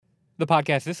The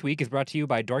podcast this week is brought to you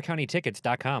by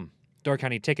DoorCountyTickets.com. Door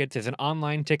County Tickets is an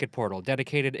online ticket portal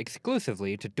dedicated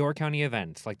exclusively to Door County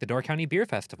events like the Door County Beer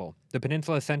Festival, the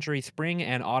Peninsula Century Spring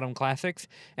and Autumn Classics,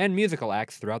 and musical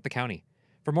acts throughout the county.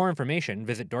 For more information,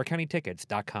 visit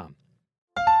DoorCountyTickets.com.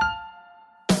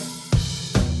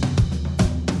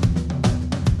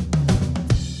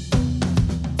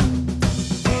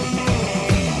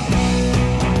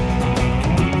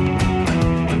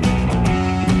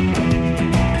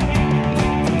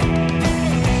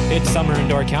 It's summer in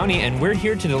Door County, and we're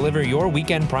here to deliver your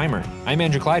weekend primer. I'm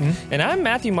Andrew Clyden. And I'm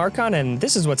Matthew Marcon, and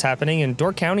this is what's happening in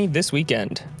Door County this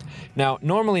weekend. Now,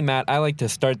 normally, Matt, I like to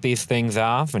start these things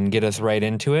off and get us right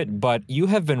into it, but you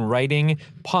have been writing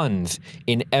puns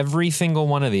in every single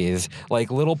one of these, like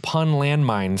little pun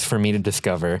landmines for me to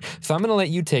discover. So I'm going to let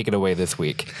you take it away this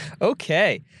week.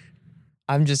 Okay.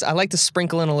 I like to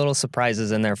sprinkle in a little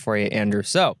surprises in there for you, Andrew.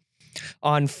 So,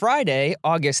 on Friday,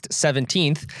 August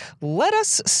 17th, let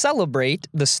us celebrate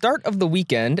the start of the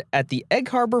weekend at the Egg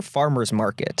Harbor Farmers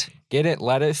Market. Get it,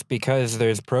 lettuce, because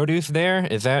there's produce there?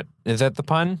 Is that the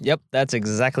pun? Yep, that's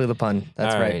exactly the pun.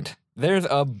 That's right. There's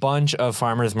a bunch of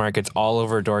farmers markets all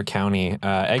over Door County.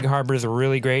 Egg Harbor is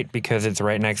really great because it's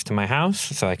right next to my house,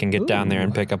 so I can get down there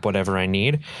and pick up whatever I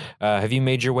need. Have you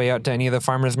made your way out to any of the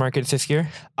farmers markets this year?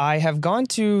 I have gone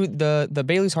to the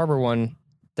Bailey's Harbor one.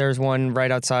 There's one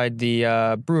right outside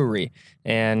the brewery,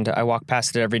 and I walk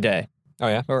past it every day. Oh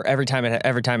yeah, or every time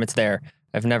it's there.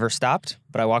 I've never stopped,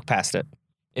 but I walk past it.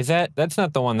 That's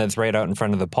not the one that's right out in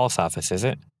front of the Pulse office, is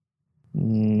it?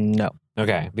 No.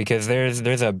 Okay, because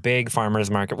there's a big farmers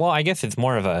market. Well, I guess it's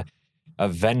more of a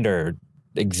vendor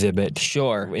exhibit.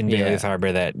 Sure. In Bailey's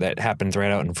Harbor that happens right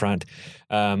out in front.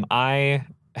 I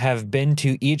have been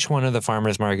to each one of the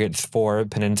farmers markets for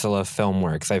Peninsula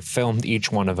Filmworks. I've filmed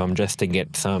each one of them just to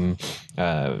get some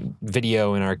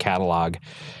video in our catalog.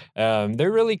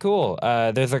 They're really cool.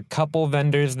 There's a couple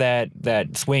vendors that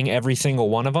swing every single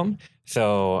one of them.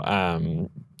 So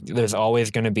there's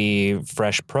always going to be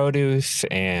fresh produce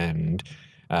and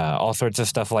all sorts of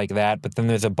stuff like that. But then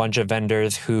there's a bunch of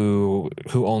vendors who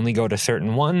only go to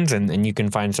certain ones, and you can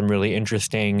find some really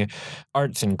interesting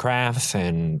arts and crafts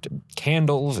and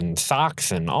candles and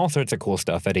socks and all sorts of cool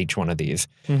stuff at each one of these.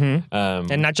 Mm-hmm.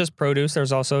 And not just produce.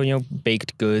 There's also,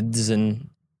 baked goods and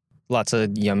lots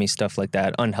of yummy stuff like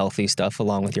that, unhealthy stuff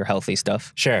along with your healthy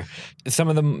stuff. Sure. Some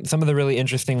of the really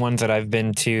interesting ones that I've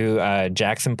been to,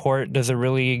 Jacksonport does a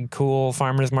really cool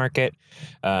farmers market.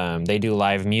 They do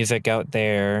live music out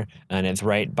there, and it's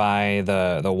right by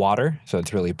the water, so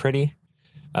it's really pretty.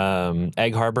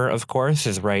 Egg Harbor, of course,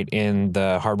 is right in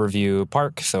the Harborview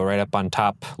Park, so right up on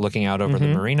top looking out over the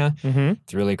marina. Mm-hmm.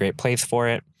 It's a really great place for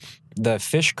it. The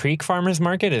Fish Creek Farmers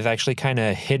Market is actually kind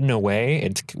of hidden away.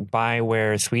 It's by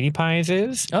where Sweetie Pies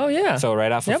is. Oh, yeah. So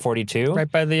right off of 42. Right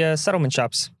by the settlement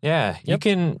shops. Yeah.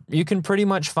 Yep. You can pretty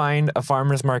much find a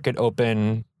farmers market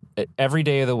open every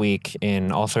day of the week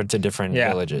in all sorts of different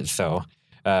villages. So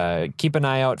keep an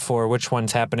eye out for which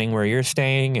one's happening where you're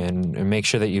staying and make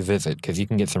sure that you visit because you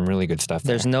can get some really good stuff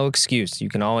there. There's no excuse. You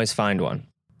can always find one.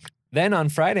 Then on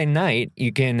Friday night,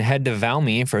 you can head to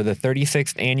Valmy for the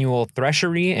 36th Annual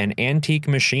Threshery and Antique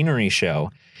Machinery Show.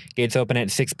 Gates open at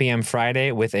 6 p.m.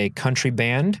 Friday with a country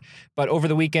band. But over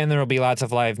the weekend, there will be lots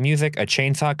of live music, a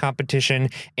chainsaw competition,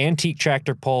 antique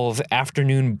tractor pulls,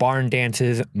 afternoon barn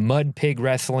dances, mud pig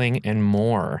wrestling, and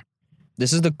more.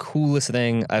 This is the coolest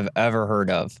thing I've ever heard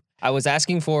of. I was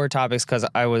asking for topics because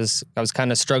I was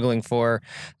kind of struggling for.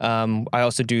 I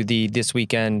also do the This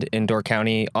Weekend in Door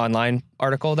County online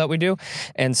article that we do,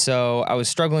 and so I was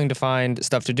struggling to find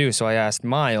stuff to do. So I asked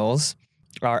Miles,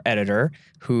 our editor,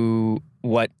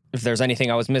 if there's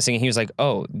anything I was missing. And he was like,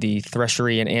 "Oh, the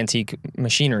Threshery and Antique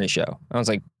Machinery Show." I was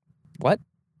like, "What?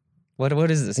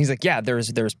 What is this?" He's like, "Yeah,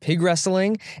 there's pig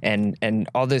wrestling and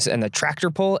all this and the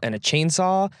tractor pull and a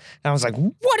chainsaw." And I was like,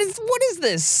 "What is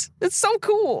this? It's so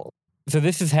cool." So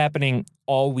this is happening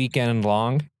all weekend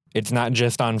long. It's not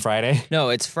just on Friday. No,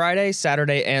 it's Friday,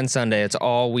 Saturday, and Sunday. It's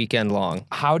all weekend long.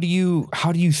 How do you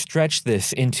stretch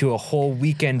this into a whole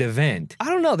weekend event? I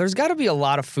don't know. There's got to be a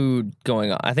lot of food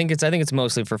going on. I think it's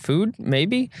mostly for food,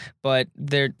 maybe, but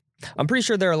I'm pretty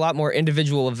sure there are a lot more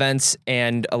individual events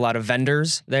and a lot of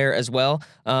vendors there as well.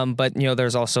 But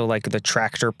there's also like the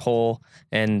tractor pull,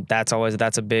 and that's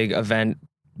a big event.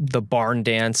 The barn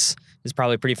dance is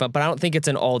probably pretty fun, but I don't think it's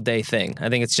an all-day thing. I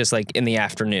think it's just like in the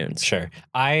afternoons. Sure.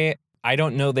 I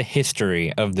don't know the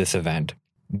history of this event,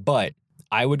 but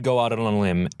I would go out on a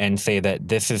limb and say that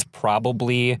this is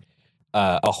probably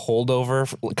a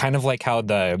holdover, kind of like how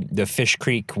the Fish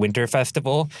Creek Winter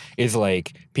Festival is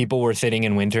like people were sitting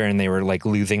in winter and they were like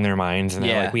losing their minds, and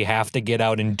they're like, we have to get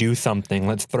out and do something.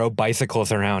 Let's throw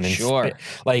bicycles around and Sure.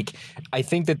 Like, I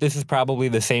think that this is probably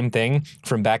the same thing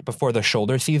from back before the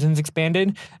shoulder seasons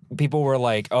expanded. People were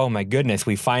like, oh my goodness,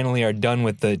 we finally are done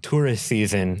with the tourist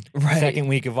season. Right. Second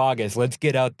week of August. Let's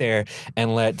get out there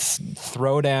and let's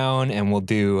throw down, and we'll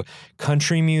do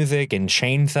country music and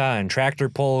chainsaw and tractor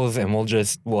pulls, and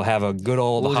we'll have a good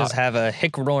old We'll just have a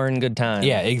hick-roaring good time.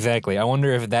 Yeah, exactly. I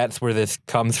wonder if that's where this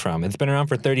comes from. It's been around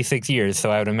for 36 years,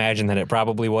 so I would imagine that it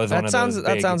probably was one of those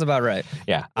That sounds about right.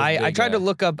 Yeah. I tried to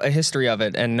look up a history of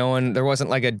it, and there wasn't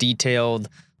like a detailed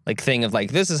like thing of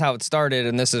like, this is how it started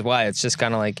and this is why. It's just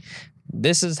kind of like,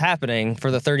 this is happening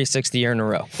for the 36th year in a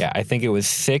row. Yeah, I think it was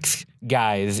 6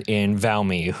 guys in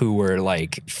Valmy who were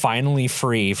like finally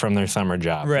free from their summer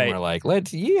job. Right. And we're like,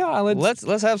 let's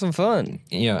Let's have some fun.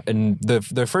 Yeah, and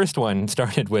the first one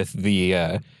started with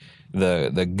the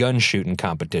gun shooting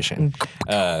competition,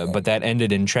 but that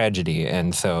ended in tragedy,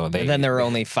 and so And then there were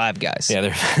only 5 guys.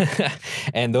 Yeah,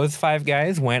 and those 5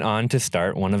 guys went on to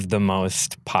start one of the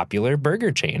most popular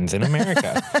burger chains in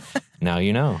America. Now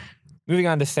you know. Moving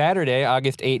on to Saturday,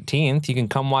 August 18th, you can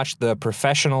come watch the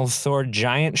professionals soar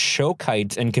giant show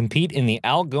kites and compete in the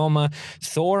Algoma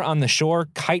Soar on the Shore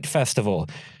Kite Festival.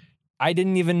 I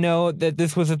didn't even know that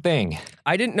this was a thing.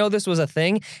 I didn't know this was a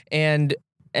thing, and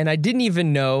I didn't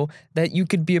even know that you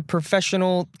could be a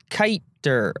professional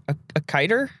kiter. A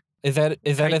kiter? Is that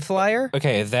Kite flyer?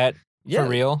 Okay, is that for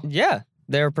real? Yeah.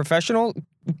 They're professional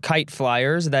kite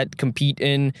flyers that compete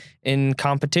in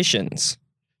competitions.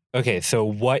 Okay, so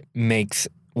what makes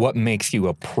you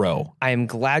a pro? I am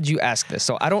glad you asked this.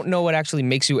 So I don't know what actually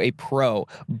makes you a pro,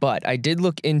 but I did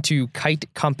look into kite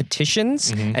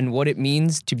competitions and what it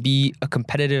means to be a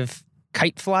competitive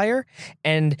kite flyer,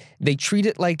 and they treat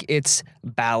it like it's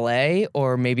ballet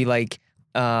or maybe like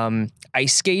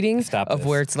ice skating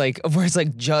where it's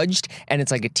like judged, and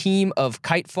it's like a team of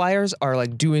kite flyers are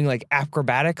like doing like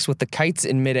acrobatics with the kites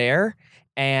in midair,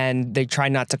 and they try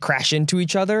not to crash into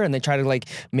each other, and they try to like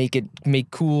make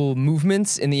cool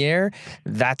movements in the air.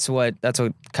 That's what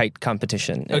kite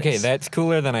competition is. Okay, that's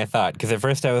cooler than I thought, because at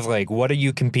first I was like, what are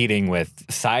you competing with?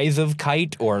 Size of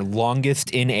kite or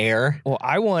longest in air? Well,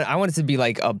 I want it to be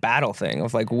like a battle thing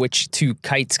of like which 2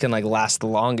 kites can like last the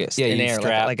longest in air,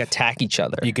 like attack each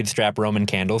other. You could strap Roman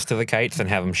candles to the kites and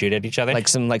have them shoot at each other? Like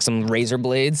some razor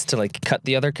blades to like cut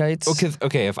the other kites?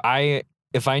 Okay,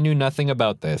 if I knew nothing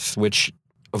about this, which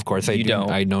of course I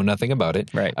don't. I know nothing about it.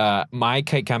 Right. My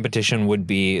kite competition there'd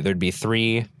be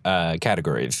 3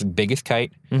 categories: biggest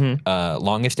kite,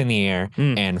 longest in the air,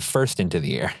 and first into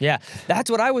the air. Yeah,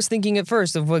 that's what I was thinking at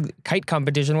first of what kite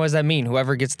competition. What does that mean?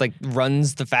 Whoever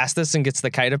runs the fastest and gets the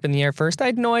kite up in the air first? I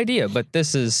had no idea, but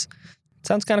sounds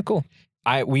kind of cool.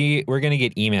 We're going to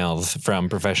get emails from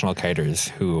professional kiters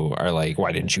who are like,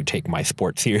 why didn't you take my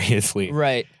sport seriously?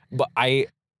 Right. But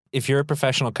if you're a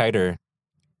professional kiter,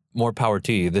 more power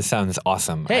to you. This sounds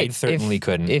awesome. Hey, I certainly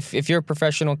couldn't. If you're a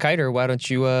professional kiter, why don't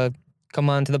you come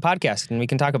on to the podcast and we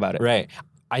can talk about it? Right.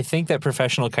 I think that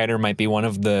professional kiter might be one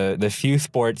of the few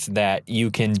sports that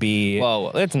you can be.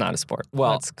 Well, it's not a sport.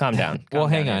 Well, let's calm down.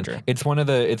 Hang on. Andrew. It's one of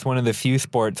the few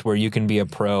sports where you can be a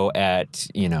pro at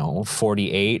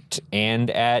 48 and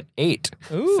at 8.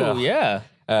 Ooh, so, yeah.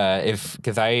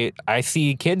 Because I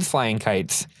see kids flying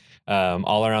kites.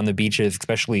 All around the beaches,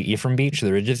 especially Ephraim Beach,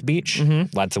 the Ridges Beach.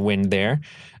 Lots of wind there.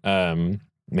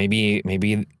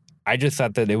 Maybe I just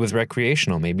thought that it was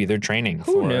recreational. Maybe they're training.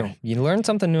 Who knew? You learn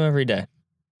something new every day.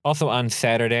 Also on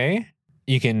Saturday,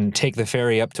 you can take the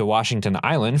ferry up to Washington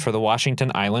Island for the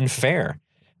Washington Island Fair.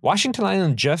 Washington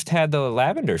Island just had the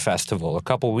Lavender Festival a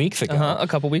couple weeks ago. A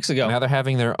couple weeks ago. Now they're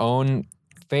having their own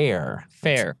fair.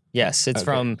 Yes. It's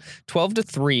from 12 to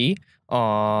 3.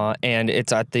 And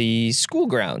it's at the school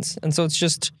grounds. And so it's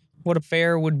just what a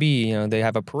fair would be. They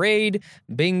have a parade,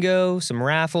 bingo, some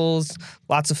raffles,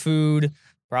 lots of food,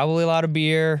 probably a lot of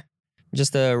beer.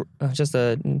 Just a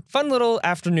fun little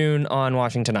afternoon on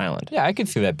Washington Island. Yeah, I could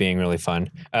see that being really fun.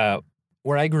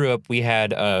 Where I grew up, we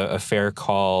had a fair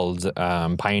called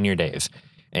Pioneer Days.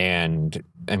 And,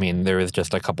 I mean, there was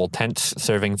just a couple tents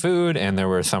serving food, and there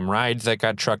were some rides that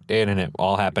got trucked in, and it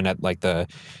all happened at like the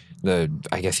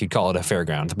I guess you'd call it a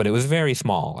fairgrounds, but it was very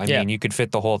small. I mean, you could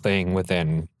fit the whole thing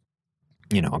within,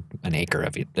 an acre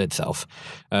of itself.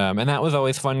 And that was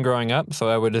always fun growing up. So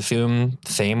I would assume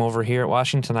same over here at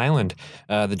Washington Island.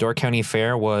 The Door County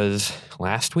Fair was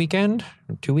last weekend,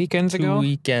 2 weekends ago. 2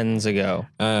 weekends ago.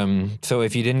 So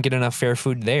if you didn't get enough fair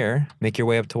food there, make your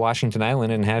way up to Washington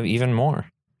Island and have even more.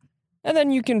 And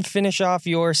then you can finish off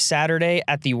your Saturday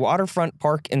at the Waterfront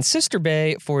Park in Sister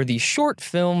Bay for the Short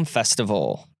Film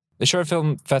Festival. The short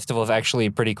film festival is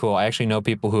actually pretty cool. I actually know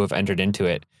people who have entered into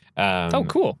it. Oh,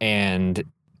 cool. And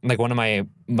like one of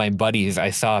my buddies,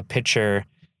 I saw a picture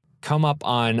come up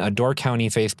on a Door County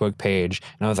Facebook page,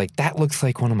 and I was like, that looks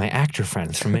like one of my actor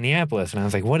friends from Minneapolis. And I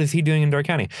was like, what is he doing in Door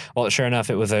County? Well, sure enough,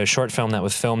 it was a short film that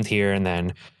was filmed here, and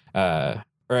then,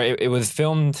 it was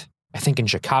filmed, I think, in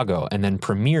Chicago, and then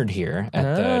premiered here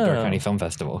at the Door County Film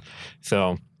Festival.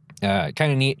 So, kind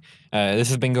of neat. This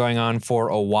has been going on for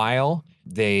a while.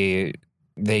 They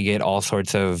get all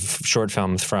sorts of short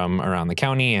films from around the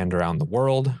county and around the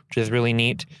world, which is really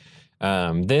neat.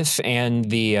 This and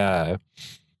the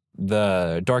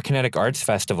Door Kinetic Arts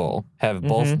Festival have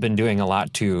both been doing a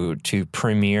lot to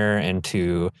premiere and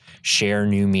to share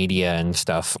new media and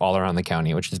stuff all around the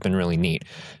county, which has been really neat.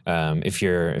 If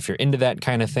you're into that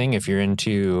kind of thing, if you're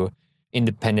into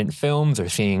independent films or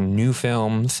seeing new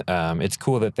films, it's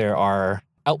cool that there are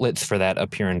outlets for that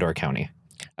up here in Door County.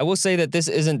 I will say that this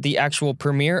isn't the actual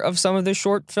premiere of some of the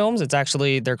short films. It's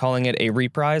actually, they're calling it a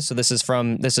reprise. So this is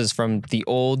from the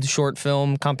old short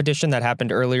film competition that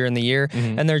happened earlier in the year,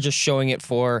 and they're just showing it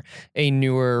for a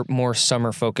newer, more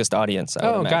summer-focused audience.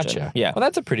 I would imagine. Gotcha. Yeah. Well,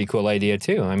 that's a pretty cool idea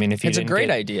too. I mean, it's a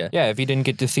great idea. Yeah, if you didn't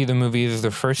get to see the movies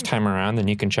the first time around, then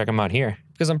you can check them out here.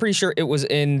 Because I'm pretty sure it was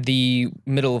in the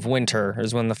middle of winter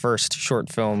is when the first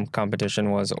short film competition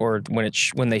was, or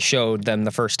when they showed them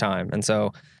the first time, and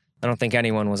so I don't think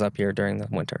anyone was up here during the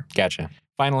winter. Gotcha.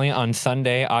 Finally, on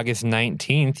Sunday, August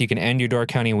 19th, you can end your Door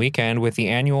County weekend with the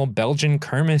annual Belgian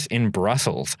Kermis in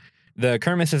Brussels. The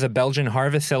Kermis is a Belgian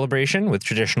harvest celebration with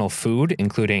traditional food,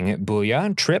 including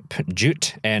bouilla, trip,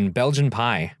 jute, and Belgian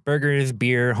pie. Burgers,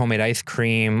 beer, homemade ice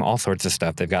cream, all sorts of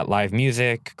stuff. They've got live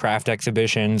music, craft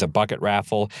exhibitions, a bucket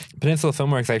raffle. Peninsula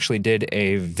Filmworks actually did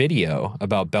a video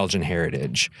about Belgian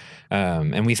heritage.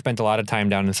 And we spent a lot of time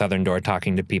down in Southern Door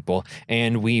talking to people.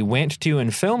 And we went to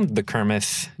and filmed the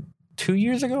Kermis 2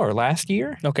 years ago or last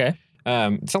year. Okay.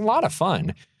 It's a lot of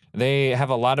fun. They have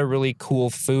a lot of really cool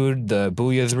food. The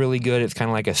bouilla is really good. It's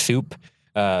kind of like a soup.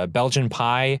 Belgian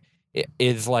pie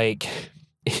is like,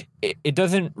 it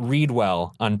doesn't read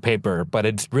well on paper, but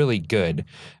it's really good.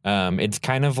 It's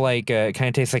kind of like, it kind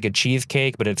of tastes like a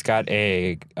cheesecake, but it's got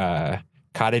a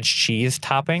cottage cheese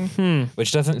topping,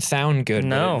 which doesn't sound good,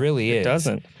 but it really is. It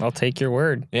doesn't. I'll take your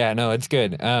word. Yeah, no, it's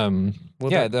good.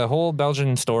 The whole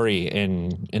Belgian story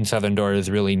in Southern Door is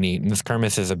really neat, and this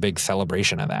Kermis is a big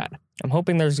celebration of that. I'm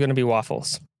hoping there's going to be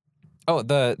waffles. Oh,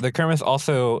 the Kermis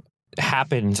also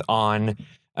happens on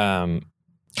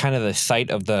kind of the site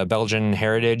of the Belgian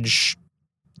Heritage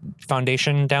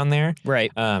Foundation down there.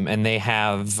 Right. And they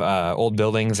have old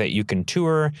buildings that you can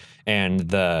tour, and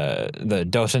the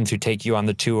docents who take you on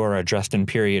the tour are dressed in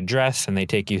period dress, and they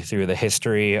take you through the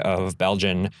history of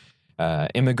Belgian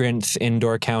immigrants in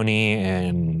Door County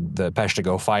and the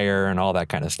Peshtigo fire and all that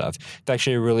kind of stuff. It's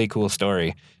actually a really cool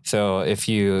story. So if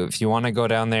you want to go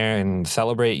down there and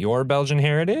celebrate your Belgian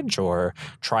heritage or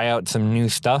try out some new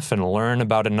stuff and learn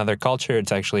about another culture,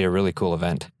 it's actually a really cool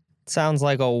event. Sounds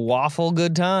like a waffle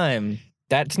good time.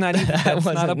 That's not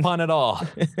a pun at all.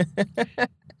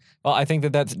 Well, I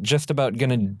think that's just about going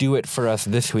to do it for us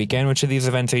this weekend. Which of these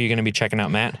events are you going to be checking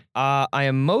out, Matt? I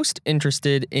am most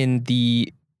interested in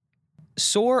the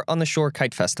Soar on the Shore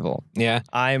Kite Festival. Yeah.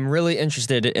 I'm really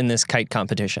interested in this kite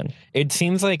competition. It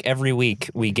seems like every week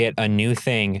we get a new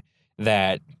thing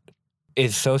that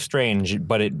is so strange,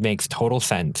 but it makes total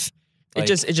sense. It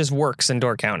just works in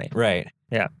Door County. Right.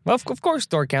 Yeah. Well, of course,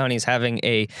 Door County is having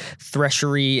a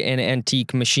threshery and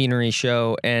antique machinery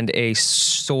show and a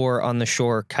Soar on the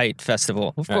Shore Kite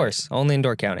Festival. Of course, only in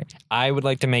Door County. I would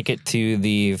like to make it to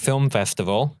the film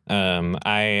festival.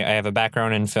 I have a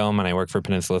background in film, and I work for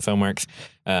Peninsula Filmworks.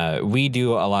 We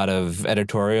do a lot of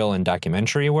editorial and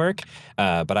documentary work,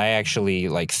 but I actually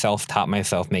self-taught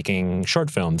myself making short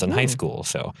films in high school.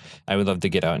 So I would love to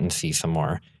get out and see some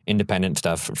more independent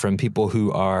stuff from people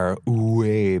who are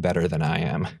way better than I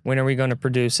am. When are we going to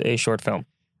produce a short film?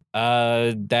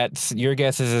 That's your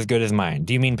guess is as good as mine.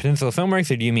 Do you mean Peninsula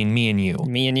Filmworks or do you mean me and you?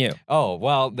 Me and you. Oh,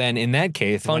 well, then in that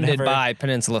case, funded by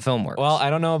Peninsula Filmworks. Well,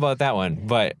 I don't know about that one,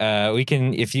 but we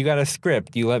can. If you got a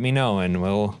script, you let me know and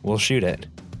we'll shoot it.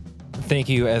 Thank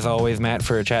you, as always, Matt,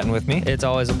 for chatting with me. It's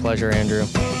always a pleasure, Andrew.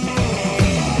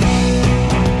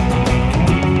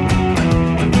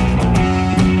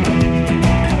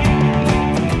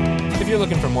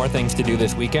 looking for more things to do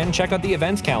this weekend, check out the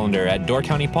events calendar at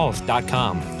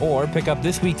doorcountypulse.com or pick up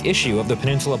this week's issue of the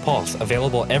Peninsula Pulse,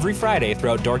 available every Friday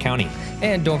throughout Door County.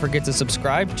 And don't forget to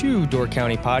subscribe to Door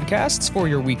County Podcasts for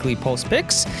your weekly Pulse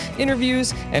picks,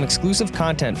 interviews, and exclusive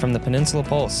content from the Peninsula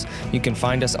Pulse. You can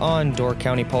find us on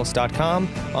doorcountypulse.com,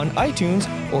 on iTunes,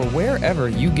 or wherever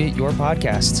you get your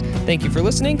podcasts. Thank you for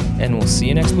listening, and we'll see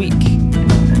you next week.